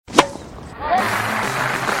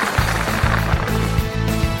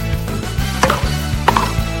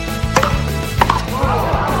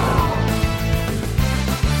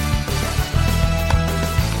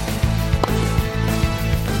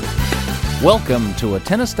Welcome to a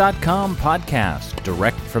Tennis.com podcast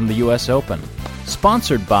direct from the U.S. Open.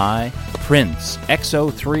 Sponsored by Prince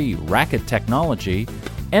X03 Racket Technology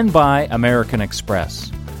and by American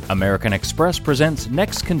Express. American Express presents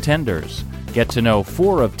Next Contenders. Get to know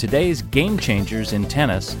 4 of today's game changers in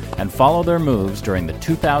tennis and follow their moves during the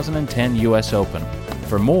 2010 U.S. Open.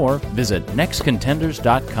 For more, visit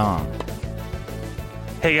nextcontenders.com.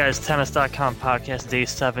 Hey guys, Tennis.com podcast, day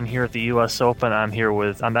 7 here at the U.S. Open. I'm Ed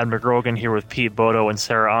McGrogan here with Pete Bodo and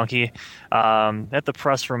Sarah Anke. At the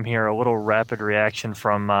press room here, a little rapid reaction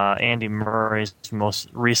from Andy Murray's most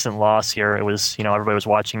recent loss here. It was, everybody was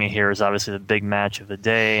watching it here. It was obviously the big match of the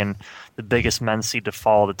day and the biggest men's seed to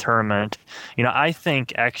follow the tournament. I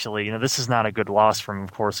think actually, this is not a good loss from,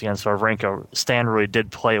 of course, against Wawrinka. Stan really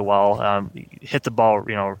did play well, hit the ball,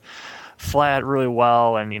 flat really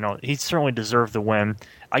well, and he certainly deserved the win.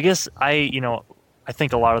 I guess I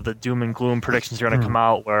think a lot of the doom and gloom predictions are going to come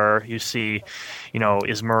out where you see,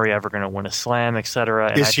 is Murray ever going to win a slam,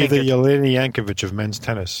 etc. Is he the Jelena Jankovic of men's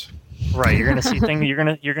tennis? Right, you're going to see things. You're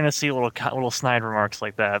going to see little snide remarks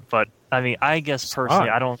like that. But I guess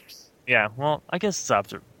personally, I don't. Yeah, well, I guess it's up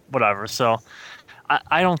to whatever. So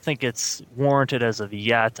I don't think it's warranted as of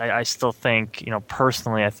yet. I still think,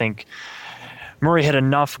 personally, I think Murray had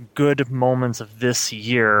enough good moments of this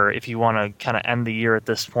year, if you want to kind of end the year at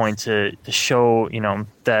this point, to show,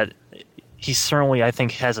 that he certainly, I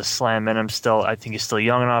think, has a slam in him still. I think he's still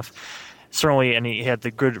young enough. Certainly, and he had the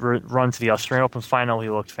good run to the Australian Open final. He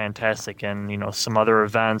looked fantastic, and some other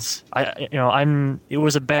events. It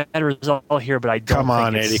was a bad result here, but I don't. Come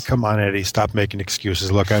on, Eddie, stop making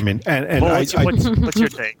excuses. Look, what's your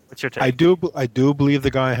take? What's your take? I do believe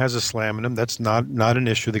the guy has a slam in him. That's not an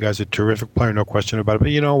issue. The guy's a terrific player, no question about it.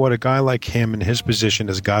 But you know what? A guy like him in his position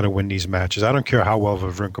has got to win these matches. I don't care how well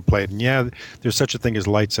Wawrinka played. And yeah, there's such a thing as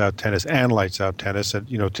lights out tennis and lights out tennis, and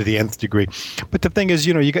to the nth degree. But the thing is,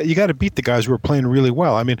 you got to beat the guys who are playing really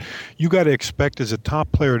well. You got to expect as a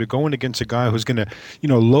top player to go in against a guy who's going to,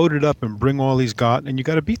 load it up and bring all he's got, and you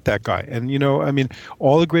got to beat that guy. And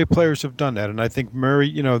all the great players have done that. And I think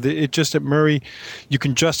Murray, it just that Murray, you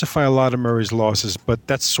can justify a lot of Murray's losses, but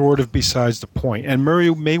that's sort of besides the point. And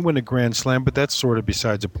Murray may win a Grand Slam, but that's sort of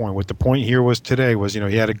besides the point. What the point here was today was,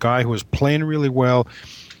 he had a guy who was playing really well.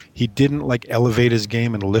 He didn't elevate his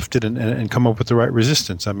game and lift it and come up with the right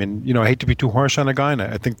resistance. I hate to be too harsh on a guy, and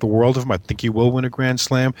I think the world of him. I think he will win a Grand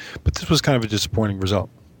Slam, but this was kind of a disappointing result.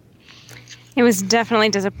 It was definitely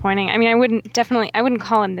disappointing. I wouldn't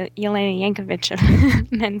call him the Jelena Jankovic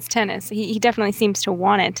of men's tennis. He definitely seems to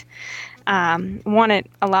want it a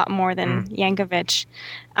lot more than Jankovic.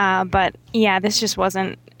 But yeah, this just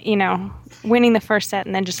wasn't, winning the first set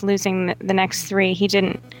and then just losing the next 3.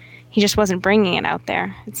 He just wasn't bringing it out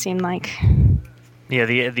there, it seemed like. Yeah,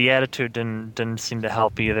 the attitude didn't seem to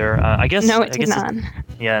help either. I guess it did not.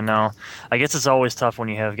 Yeah, no. I guess it's always tough when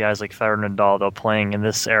you have guys like Federer and Nadal though playing in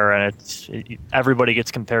this era, and everybody gets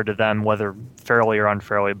compared to them, whether fairly or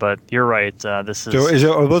unfairly. But you're right. This is.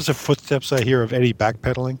 So are those the footsteps I hear of Eddie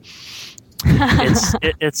backpedaling?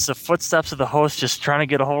 It's the footsteps of the host just trying to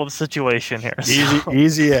get a hold of the situation here. So.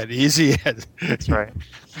 Easy Ed.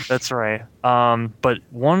 That's right. But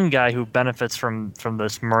one guy who benefits from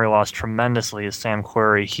this Murray loss tremendously is Sam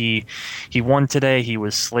Querrey. He won today. He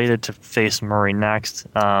was slated to face Murray next.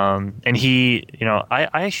 And he, I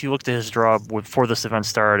actually looked at his draw before this event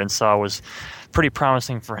started and saw it was pretty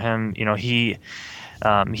promising for him. He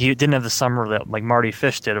didn't have the summer that like Marty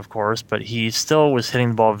Fish did, of course, but he still was hitting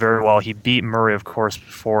the ball very well. He beat Murray, of course,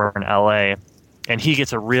 before in LA, and he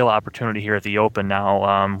gets a real opportunity here at the Open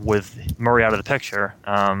now with Murray out of the picture.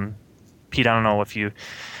 Pete, I don't know what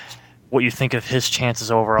you think of his chances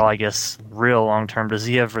overall. I guess real long term. Does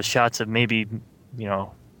he have a shot to maybe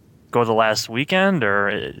go the last weekend,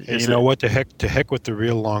 or what? To heck with the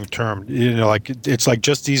real long term. It's like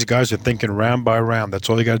just these guys are thinking round by round. That's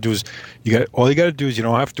all you got to do is you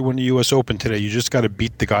don't have to win the U.S. Open today. You just got to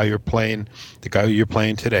beat the guy you're playing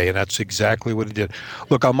today, and that's exactly what he did.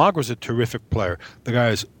 Look, Almagra's a terrific player. The guy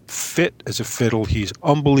is fit as a fiddle. He's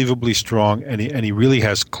unbelievably strong, and he really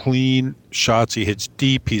has clean shots. He hits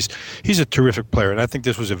deep. He's a terrific player, and I think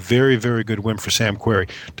this was a very, very good win for Sam Querrey.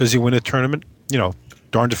 Does he win a tournament?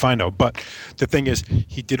 Darned if I know. But the thing is,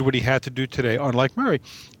 he did what he had to do today, unlike Murray.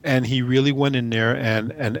 And he really went in there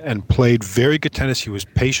and played very good tennis. He was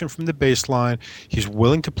patient from the baseline. He's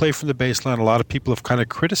willing to play from the baseline. A lot of people have kind of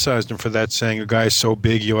criticized him for that, saying a guy is so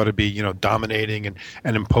big, you ought to be, dominating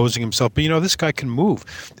and imposing himself. But, this guy can move.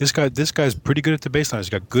 This guy's pretty good at the baseline. He's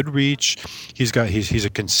got good reach. He's a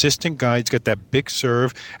consistent guy. He's got that big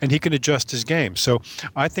serve, and he can adjust his game. So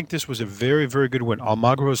I think this was a very, very good win.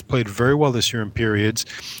 Almagro has played very well this year in periods.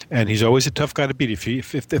 distance, and he's always a tough guy to beat. If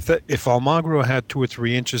Almagro had 2 or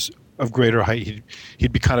 3 inches of greater height,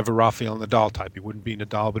 he'd be kind of a Rafael Nadal type. He wouldn't be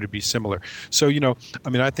Nadal, but it'd be similar. So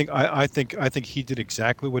I think he did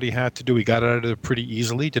exactly what he had to do. He got out of there pretty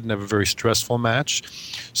easily. Didn't have a very stressful match.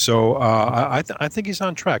 So I think he's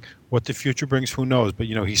on track. What the future brings, who knows? But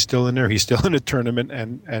he's still in there. He's still in a tournament,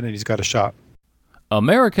 and he's got a shot.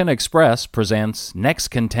 American Express presents Next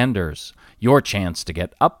Contenders, your chance to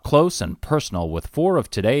get up close and personal with 4 of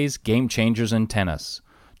today's game changers in tennis: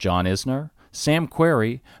 John Isner, Sam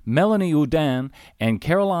Querrey, Melanie Oudin, and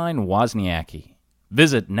Caroline Wozniacki.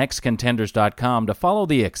 Visit nextcontenders.com to follow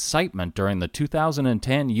the excitement during the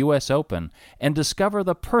 2010 U.S. Open and discover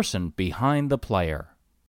the person behind the player.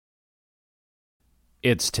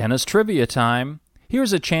 It's tennis trivia time.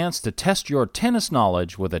 Here's a chance to test your tennis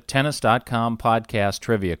knowledge with a Tennis.com podcast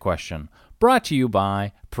trivia question, brought to you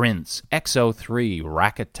by Prince X03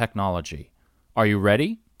 Racket Technology. Are you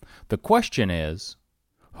ready? The question is,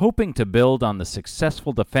 hoping to build on the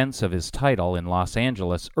successful defense of his title in Los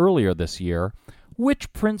Angeles earlier this year,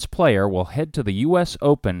 which Prince player will head to the U.S.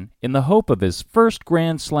 Open in the hope of his first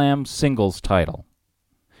Grand Slam singles title?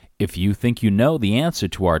 If you think you know the answer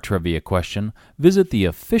to our trivia question, visit the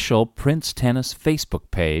official Prince Tennis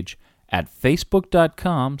Facebook page at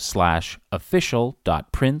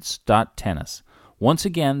facebook.com/official.prince.tennis. Once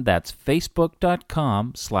again, that's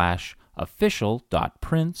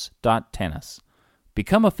facebook.com/official.prince.tennis.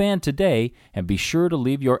 Become a fan today and be sure to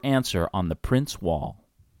leave your answer on the Prince wall.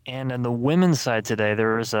 And on the women's side today,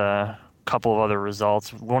 there was a couple of other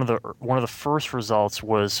results. One of the first results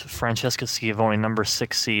was Francesca Schiavone, number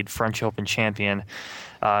 6 seed, French Open champion.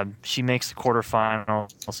 She makes the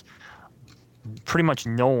quarterfinals. Pretty much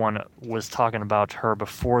no one was talking about her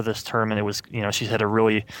before this tournament. It was, she's had a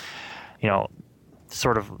really,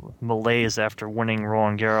 sort of malaise after winning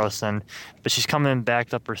Roland Garros, but she's coming in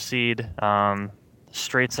backed up her seed.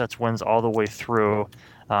 Straight sets wins all the way through.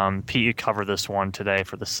 Pete, you covered this one today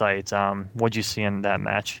for the site. What'd you see in that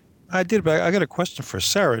match? I did, but I got a question for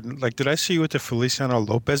Sarah. Did I see you at the Feliciano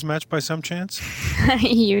Lopez match by some chance?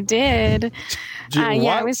 You did. Yeah,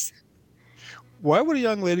 I was. Why would a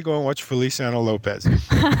young lady go and watch Feliciano Lopez?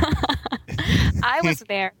 I was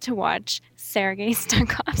there to watch Sergei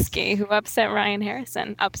Stakhovsky, who upset Ryan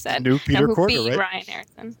Harrison. New Peter who Korda, beat right? Ryan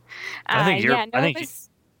Harrison. I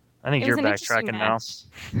think you're backtracking now.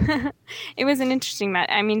 It was an interesting match.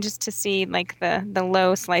 I mean, just to see the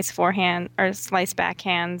low slice forehand or slice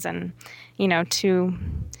backhands, and two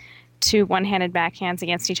one-handed backhands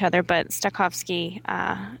against each other. But Stakhovsky,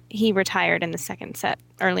 he retired in the second set,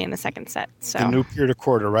 early in the second set. So the new Peter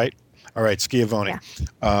Korda, right? All right, Schiavone.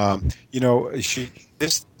 Yeah.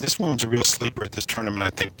 This woman's a real sleeper at this tournament. I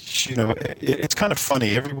think it's kind of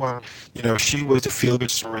funny. Everyone, she was the feel-good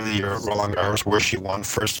story of the year at Roland Garros, where she won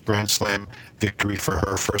first Grand Slam victory for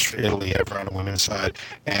her, first for Italy ever on the women's side,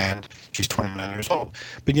 and she's 29 years old.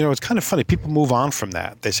 But it's kind of funny. People move on from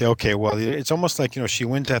that. They say, okay, well, it's almost like she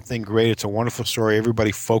wins that thing, great. It's a wonderful story.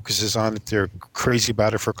 Everybody focuses on it. They're crazy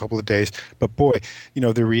about it for a couple of days. But boy,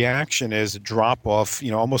 the reaction is a drop off,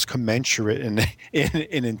 almost commensurate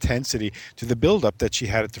in intensity to the build-up that she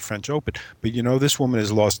had at the French Open. But this woman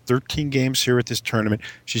has lost 13 games here at this tournament.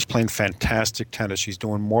 She's playing fantastic tennis. She's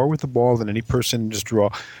doing more with the ball than any person in this draw.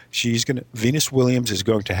 Venus Williams is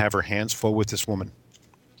going to have her hands full with this woman.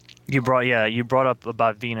 You brought up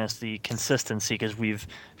about Venus, the consistency, because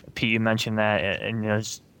Pete, you mentioned that,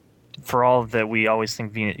 and for all that we always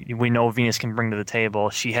think we know Venus can bring to the table,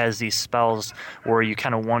 she has these spells where you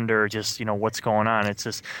kind of wonder just what's going on. It's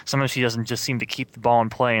just sometimes she doesn't just seem to keep the ball in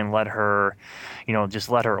play and let her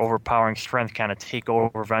overpowering strength kind of take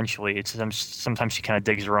over eventually. It's sometimes she kind of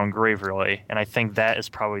digs her own grave, really, and I think that is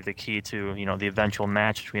probably the key to the eventual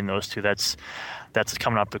match between those two. That's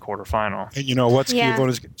coming up the quarterfinal. And you know what?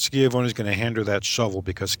 Schiavone is going to hand her that shovel,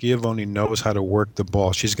 because Schiavone knows how to work the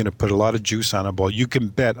ball. She's going to put a lot of juice on the ball. You can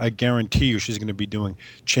bet, I guarantee you, she's going to be doing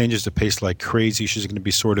changes of pace like crazy. She's going to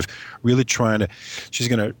be sort of really she's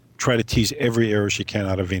going to try to tease every error she can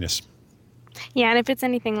out of Venus. Yeah, and if it's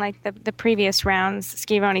anything like the previous rounds,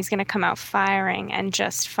 Schiavone's going to come out firing and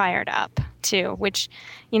just fired up too, which,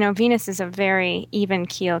 Venus is a very even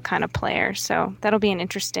keel kind of player. So that'll be an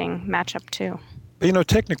interesting matchup too. But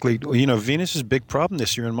technically, Venus's big problem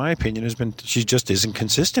this year, in my opinion, has been she just isn't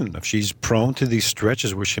consistent enough. She's prone to these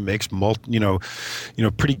stretches where she makes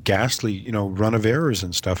pretty ghastly, run of errors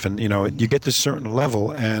and stuff. And you get to a certain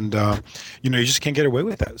level, and you just can't get away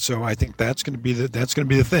with that. So I think that's going to be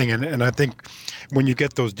the thing. And I think when you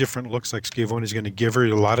get those different looks, like Schiavone's going to give her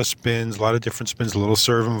a lot of spins, a lot of different spins, a little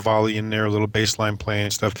serve and volley in there, a little baseline play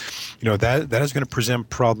and stuff. That is going to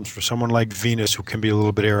present problems for someone like Venus, who can be a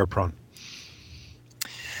little bit error prone.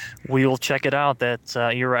 We will check it out. That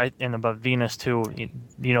you're right, and about Venus too.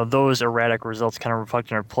 Those erratic results kind of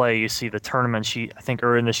reflect in her play. You see the tournament. I think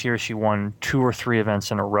earlier this year she won 2 or 3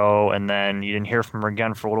 events in a row, and then you didn't hear from her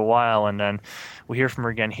again for a little while, and then we hear from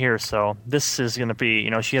her again here. So this is going to be,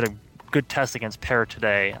 she had a good test against Paire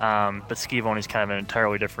today, but Schiavone is kind of an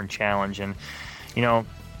entirely different challenge, and you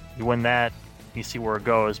win that, you see where it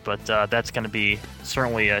goes. But that's going to be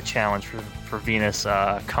certainly a challenge for Venus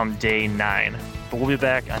come day 9. But we'll be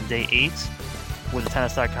back on day 8 with the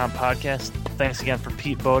Tennis.com podcast. Thanks again for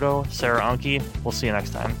Pete Bodo, Sarah Unke. We'll see you next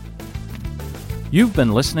time. You've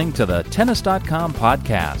been listening to the Tennis.com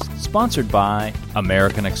podcast, sponsored by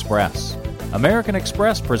American Express. American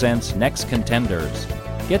Express presents Next Contenders.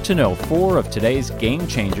 Get to know 4 of today's game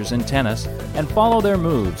changers in tennis and follow their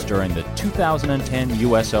moves during the 2010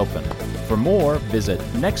 U.S. Open. For more, visit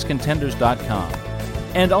nextcontenders.com.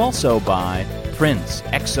 And also by Prince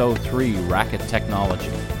X03 Racket Technology.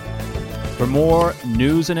 For more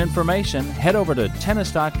news and information, head over to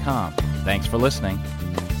tennis.com. Thanks for listening.